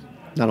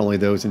not only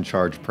those in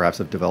charge perhaps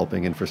of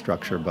developing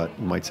infrastructure, but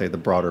you might say the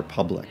broader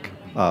public,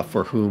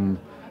 for whom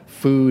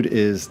food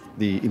is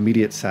the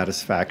immediate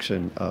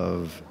satisfaction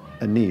of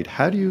a need?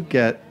 How do you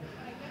get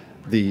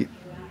the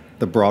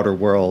broader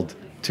world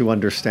to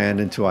understand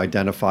and to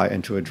identify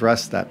and to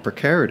address that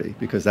precarity?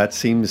 Because that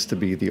seems to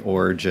be the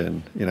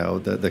origin,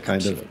 the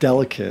kind of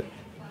delicate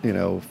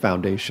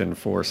foundation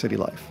for city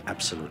life.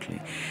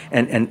 Absolutely.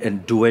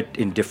 And do it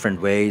in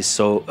different ways.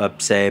 So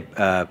say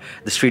the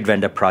Street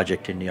Vendor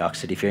Project in New York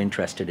City, if you're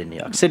interested in New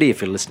York City, if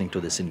you're listening to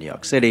this in New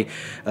York City,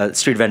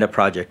 Street Vendor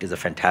Project is a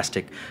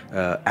fantastic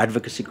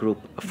advocacy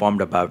group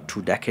formed about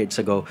 2 decades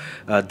ago.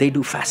 They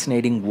do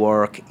fascinating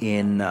work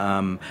in,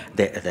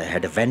 they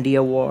had a Vendy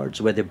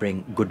Awards where they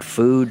bring good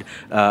food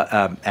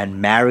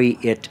and marry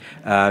it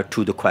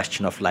to the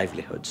question of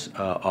livelihoods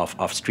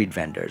of street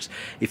vendors.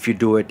 If you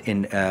do it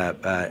in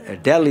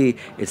Delhi,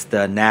 it's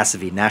the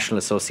NASV, National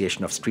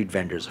Association of Street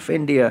Vendors of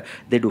India.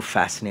 They do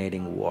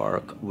fascinating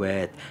work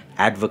with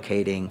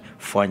advocating,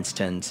 for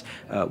instance,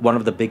 one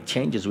of the big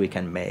changes we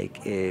can make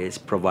is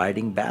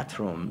providing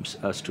bathrooms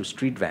to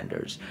street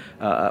vendors,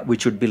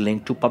 which would be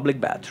linked to public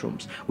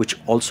bathrooms, which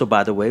also,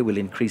 by the way, will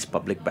increase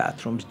public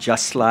bathrooms,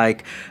 just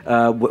like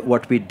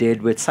what we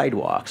did with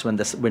sidewalks,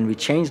 when we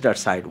changed our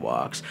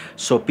sidewalks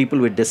so people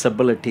with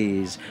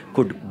disabilities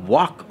could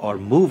walk or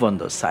move on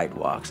those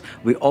sidewalks.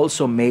 We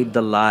also made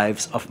the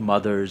lives of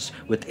mothers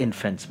with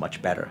infants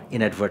much better,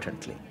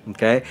 inadvertently,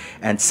 okay?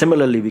 And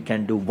similarly,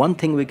 one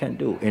thing we can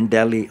do in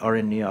Delhi or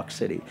in New York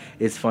City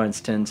is, for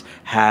instance,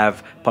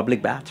 have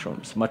public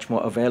bathrooms much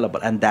more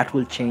available, and that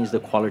will change the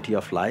quality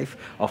of life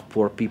of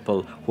poor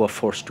people who are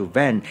forced to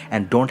vend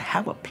and don't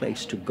have a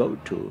place to go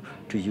to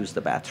use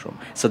the bathroom.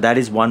 So that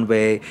is one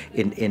way.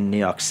 In New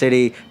York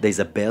City, there's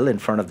a bill in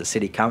front of the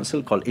city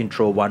council called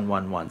Intro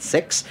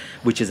 1116,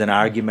 which is an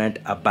argument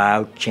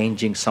about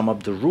changing some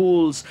of the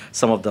rules,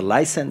 some of the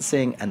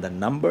licensing and the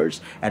numbers,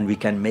 and we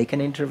can make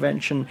an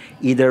intervention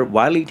either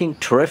while eating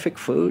terrific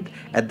food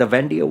at the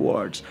Vendy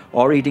Awards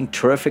or eating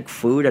terrific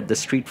food at the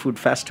Street Food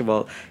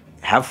Festival.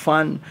 Have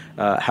fun,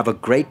 have a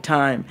great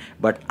time,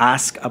 but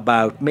ask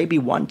about maybe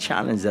one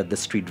challenge that the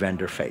street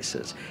vendor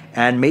faces,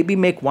 and maybe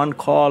make one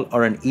call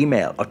or an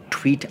email or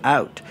tweet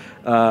out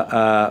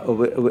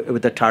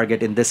with the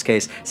target, in this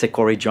case, say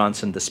Corey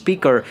Johnson, the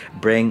speaker,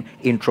 bring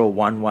Intro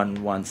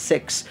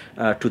 1116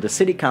 to the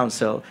city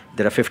council.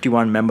 There are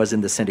 51 members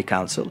in the city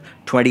council.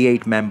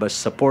 28 members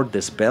support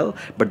this bill,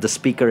 but the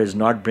speaker is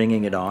not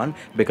bringing it on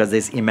because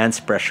there's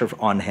immense pressure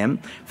on him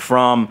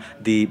from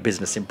the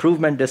business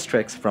improvement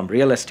districts, from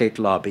real estate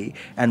lobby.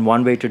 And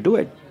one way to do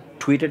it,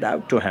 tweet it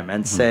out to him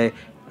and say,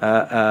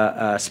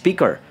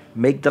 Speaker,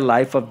 make the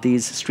life of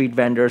these street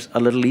vendors a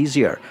little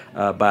easier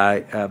by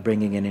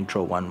bringing in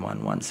Intro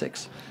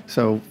 1116.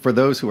 So for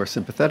those who are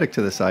sympathetic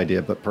to this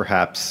idea, but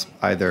perhaps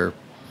either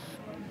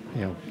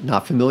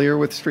not familiar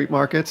with street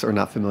markets or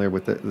not familiar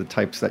with the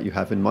types that you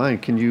have in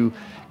mind, can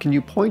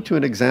you point to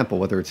an example,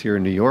 whether it's here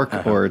in New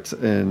York or it's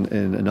in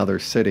another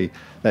city,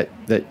 that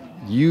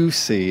you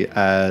see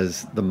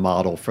as the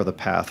model for the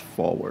path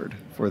forward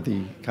for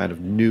the kind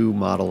of new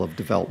model of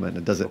development?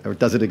 And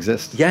does it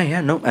exist?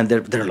 Yeah, no, and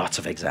there are lots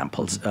of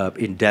examples.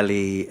 In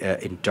Delhi,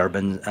 in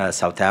Durban,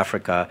 South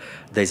Africa,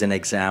 there's an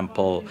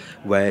example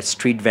where a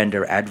street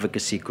vendor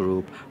advocacy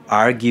group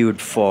argued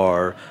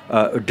for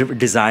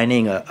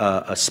designing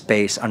a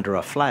space under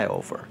a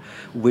flyover,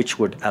 which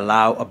would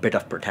allow a bit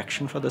of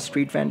protection for the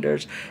street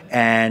vendors,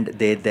 and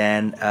they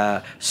then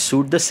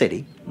sued the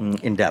city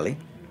in Delhi.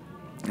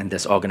 And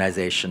this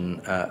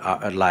organization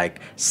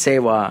like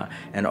SEWA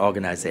and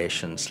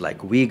organizations like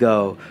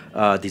WeGo,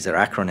 these are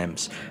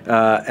acronyms,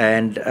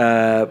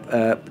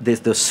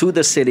 they sue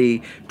the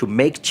city to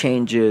make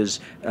changes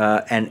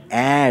and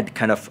add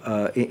kind of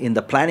in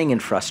the planning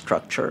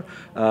infrastructure.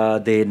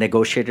 They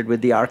negotiated with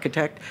the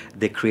architect.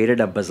 They created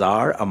a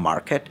bazaar, a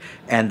market,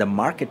 and the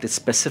market is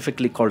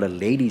specifically called a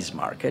ladies'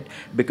 market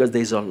because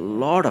there's a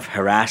lot of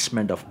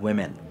harassment of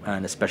women,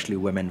 and especially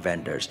women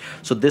vendors.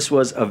 So this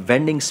was a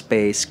vending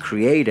space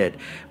created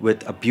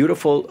with a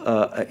beautiful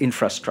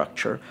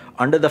infrastructure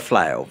under the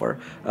flyover,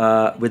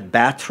 with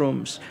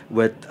bathrooms,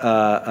 with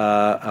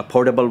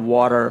portable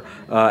water,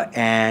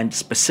 and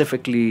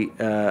specifically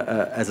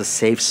as a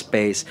safe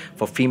space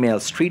for female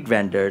street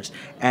vendors.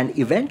 And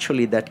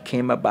eventually that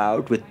came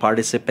about with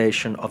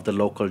participation of the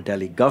local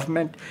Delhi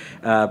government,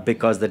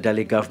 because the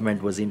Delhi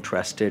government was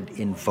interested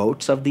in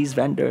votes of these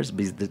vendors.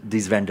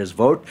 These vendors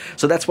vote.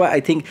 So that's why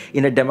I think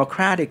in a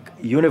democratic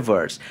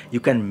universe,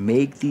 you can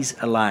make these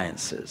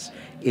alliances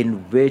in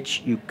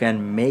which you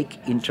can make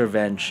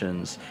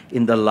interventions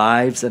in the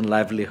lives and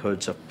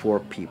livelihoods of poor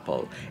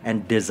people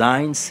and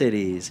design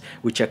cities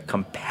which are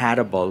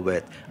compatible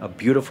with a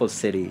beautiful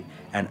city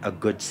and a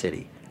good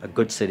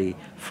city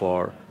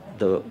for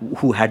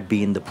who had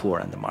been the poor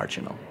and the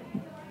marginal.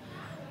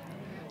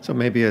 So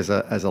maybe as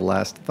a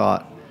last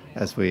thought,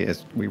 as we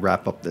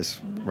wrap up this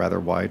rather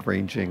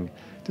wide-ranging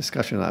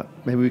discussion,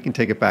 maybe we can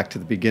take it back to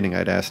the beginning.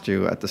 I'd asked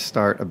you at the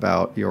start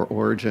about your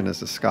origin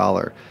as a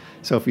scholar.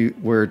 So if you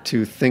were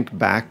to think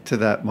back to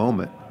that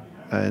moment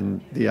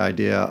and the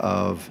idea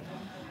of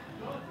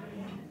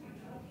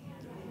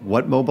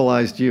what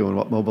mobilized you and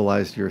what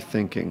mobilized your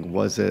thinking,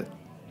 was it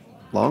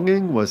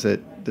longing? Was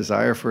it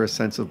desire for a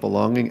sense of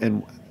belonging?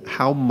 And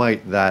how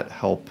might that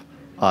help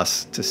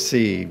us to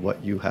see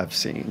what you have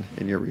seen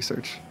in your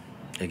research?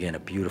 Again, a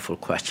beautiful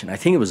question. I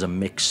think it was a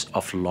mix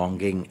of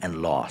longing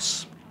and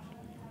loss.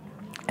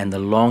 And the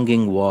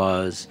longing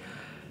was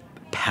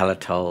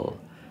palatal,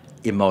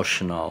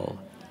 emotional,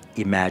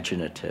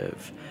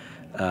 imaginative,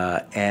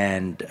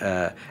 and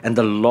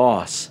the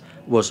loss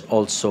was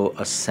also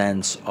a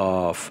sense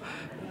of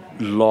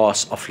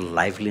loss of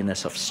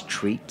liveliness of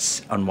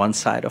streets on one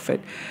side of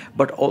it,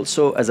 but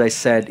also, as I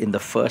said in the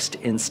first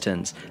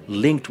instance,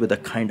 linked with a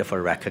kind of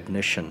a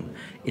recognition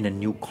in a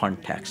new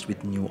context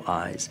with new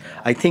eyes.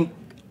 I think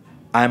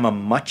I'm a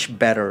much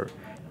better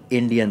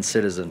Indian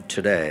citizen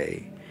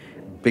today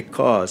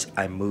because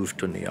I moved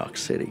to New York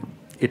City.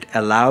 It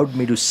allowed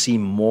me to see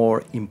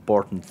more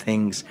important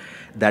things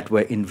that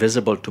were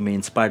invisible to me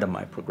in spite of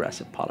my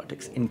progressive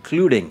politics,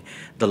 including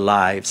the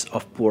lives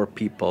of poor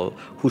people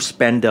who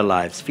spend their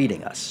lives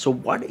feeding us. So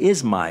what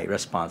is my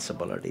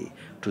responsibility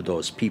to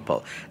those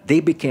people? They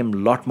became a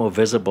lot more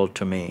visible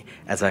to me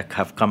as I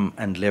have come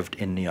and lived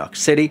in New York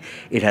City.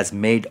 It has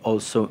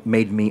also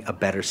made me a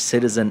better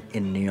citizen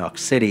in New York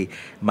City.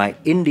 My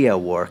India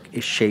work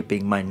is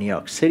shaping my New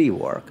York City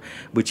work,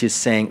 which is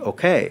saying,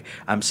 okay,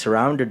 I'm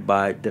surrounded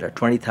by, there are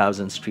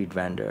 20,000 street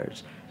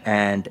vendors.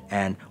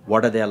 And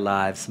what are their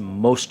lives?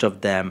 Most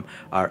of them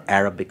are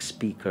Arabic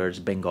speakers,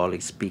 Bengali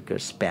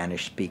speakers,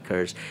 Spanish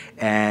speakers.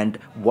 And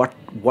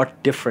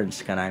what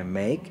difference can I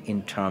make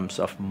in terms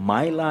of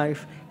my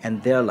life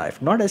and their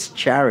life? Not as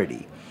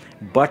charity,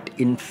 but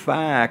in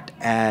fact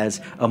as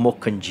a more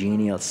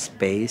congenial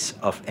space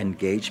of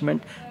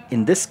engagement.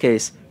 In this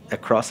case,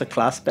 across a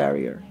class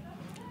barrier.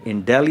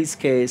 In Delhi's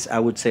case, I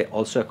would say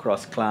also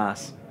across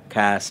class,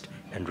 caste,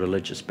 and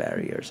religious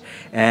barriers.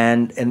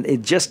 And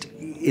it just,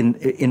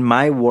 in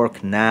my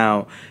work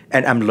now,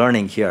 and I'm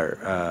learning here,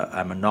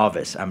 I'm a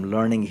novice, I'm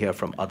learning here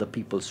from other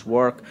people's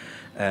work,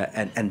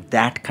 and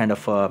that kind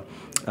of a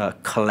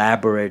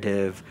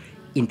collaborative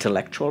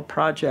intellectual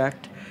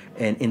project.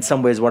 And in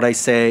some ways what I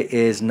say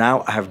is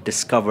now I have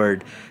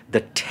discovered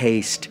the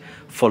taste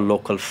for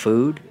local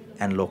food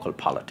and local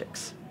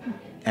politics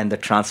and the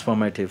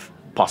transformative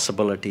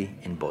possibility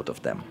in both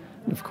of them.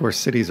 Of course,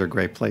 cities are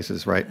great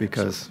places, right?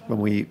 Because when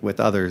we eat with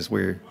others,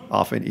 we're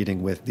often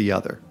eating with the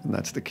other. And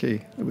that's the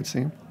key, it would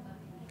seem.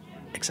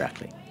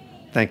 Exactly.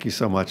 Thank you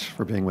so much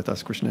for being with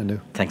us, Krishnendu.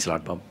 Thanks a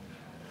lot, Bob.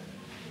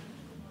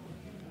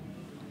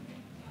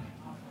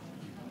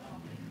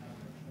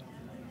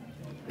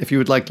 If you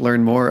would like to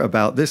learn more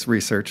about this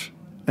research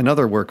and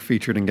other work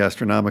featured in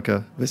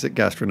Gastronomica, visit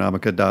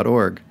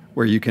gastronomica.org,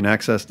 where you can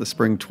access the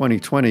spring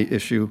 2020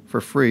 issue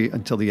for free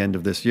until the end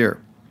of this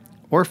year.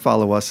 Or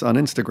follow us on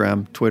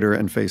Instagram, Twitter,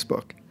 and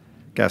Facebook.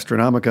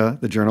 Gastronomica,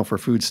 the Journal for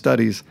Food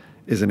Studies,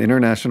 is an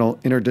international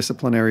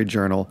interdisciplinary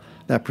journal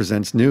that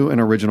presents new and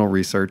original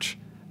research,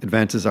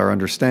 advances our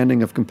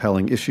understanding of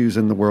compelling issues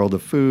in the world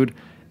of food,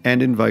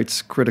 and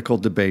invites critical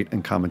debate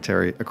and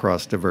commentary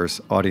across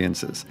diverse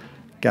audiences.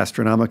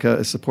 Gastronomica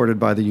is supported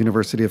by the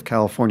University of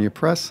California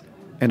Press,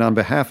 and on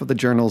behalf of the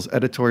journal's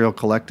editorial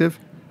collective,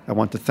 I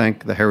want to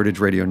thank the Heritage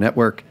Radio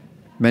Network,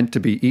 Meant to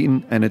Be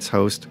Eaten, and its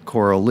host,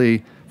 Coral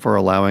Lee, for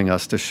allowing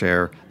us to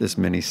share this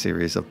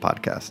mini-series of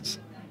podcasts.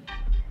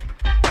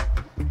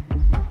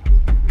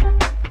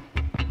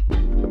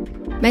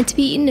 Meant to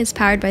Be Eaten is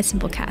powered by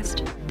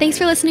Simplecast. Thanks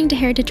for listening to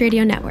Heritage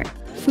Radio Network,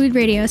 food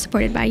radio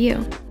supported by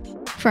you.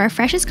 For our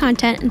freshest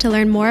content and to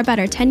learn more about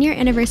our 10-year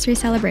anniversary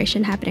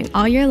celebration happening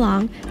all year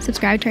long,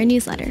 subscribe to our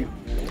newsletter.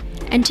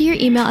 Enter your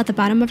email at the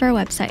bottom of our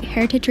website,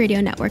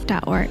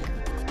 heritageradionetwork.org.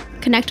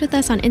 Connect with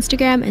us on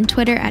Instagram and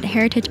Twitter at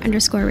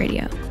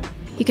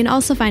heritage_radio. You can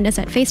also find us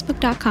at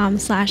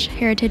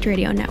facebook.com/Heritage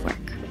Radio Network.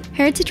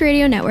 Heritage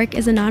Radio Network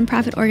is a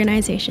nonprofit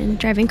organization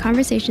driving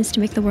conversations to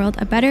make the world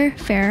a better,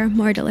 fairer,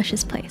 more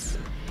delicious place.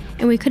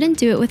 And we couldn't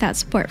do it without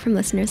support from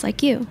listeners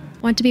like you.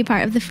 Want to be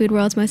part of the food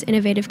world's most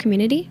innovative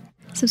community?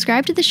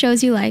 Subscribe to the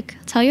shows you like,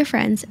 tell your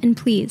friends, and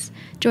please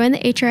join the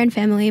HRN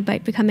family by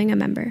becoming a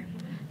member.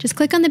 Just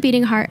click on the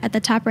beating heart at the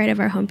top right of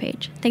our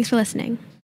homepage. Thanks for listening.